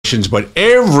jurisdictions, but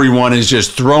everyone is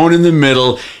just thrown in the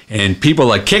middle, and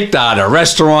people are kicked out of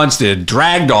restaurants, they're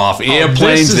dragged off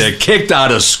airplanes, they're kicked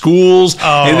out of schools,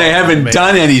 and they haven't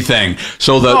done anything.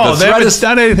 So the they threat haven't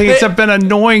done anything except been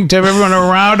annoying to everyone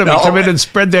around them and come in and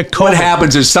spread their COVID. What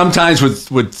happens is sometimes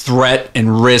with threat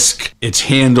and risk, it's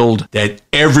handled that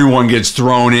everyone gets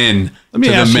thrown in. Let me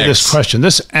ask you this question.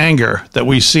 This anger that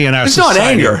we see in our society. It's not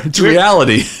anger. It's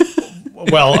reality.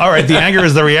 Well, all right, the anger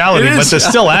is the reality, but there's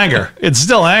still anger. It's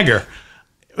still anger.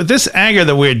 But this anger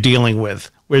that we're dealing with,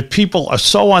 where people are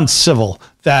so uncivil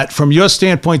that from your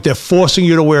standpoint, they're forcing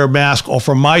you to wear a mask, or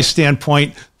from my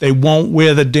standpoint, they won't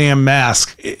wear the damn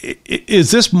mask.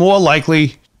 Is this more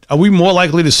likely? Are we more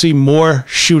likely to see more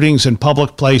shootings in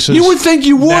public places? You would think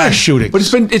you would. Mass shootings.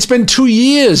 But it's been 2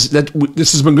 years that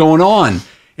this has been going on.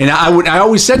 And I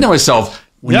always said to myself,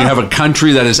 when you have a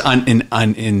country that is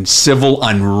in civil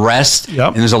unrest,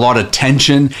 and there's a lot of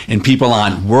tension, and people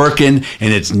aren't working,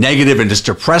 and it's negative and it's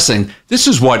depressing, this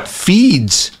is what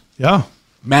feeds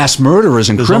mass murderers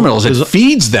and criminals. It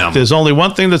feeds them. There's only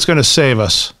one thing that's going to save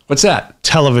us. What's that?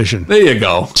 Television. There you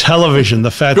go. Television.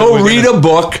 The fact Go read a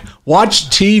book, watch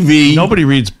TV. Nobody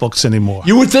reads books anymore.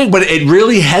 You would think, but it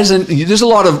really hasn't. There's a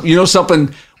lot of,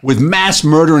 something with mass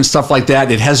murder and stuff like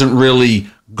that. It hasn't really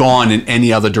gone in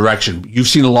any other direction. You've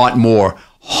seen a lot more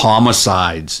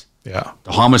homicides. Yeah.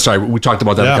 The homicide, we talked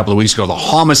about that a couple of weeks ago.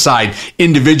 The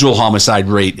individual homicide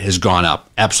rate has gone up.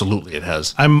 Absolutely, it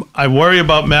has. I worry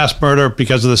about mass murder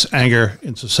because of this anger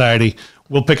in society.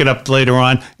 We'll pick it up later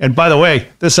on. And by the way,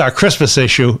 this is our Christmas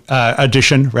edition.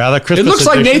 It looks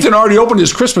like Nathan already opened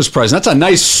his Christmas present. That's a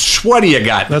nice sweater you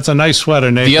got. That's a nice sweater,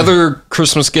 Nathan. The other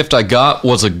Christmas gift I got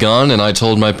was a gun, and I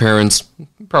told my parents,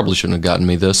 you probably shouldn't have gotten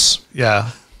me this.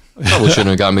 Yeah. Probably shouldn't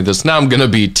have gotten me this. Now I'm going to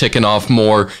be ticking off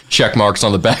more check marks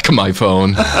on the back of my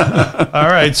phone. All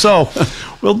right, so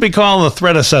we'll be calling the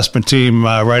threat assessment team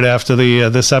right after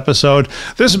this episode.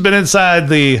 This has been Inside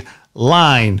the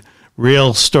Line,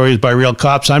 Real Stories by Real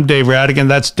Cops. I'm Dave Rattigan.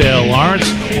 That's Dale Lawrence.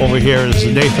 Over here is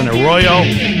Nathan Arroyo.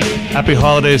 Happy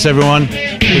holidays, everyone.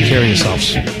 Take care of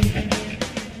yourselves.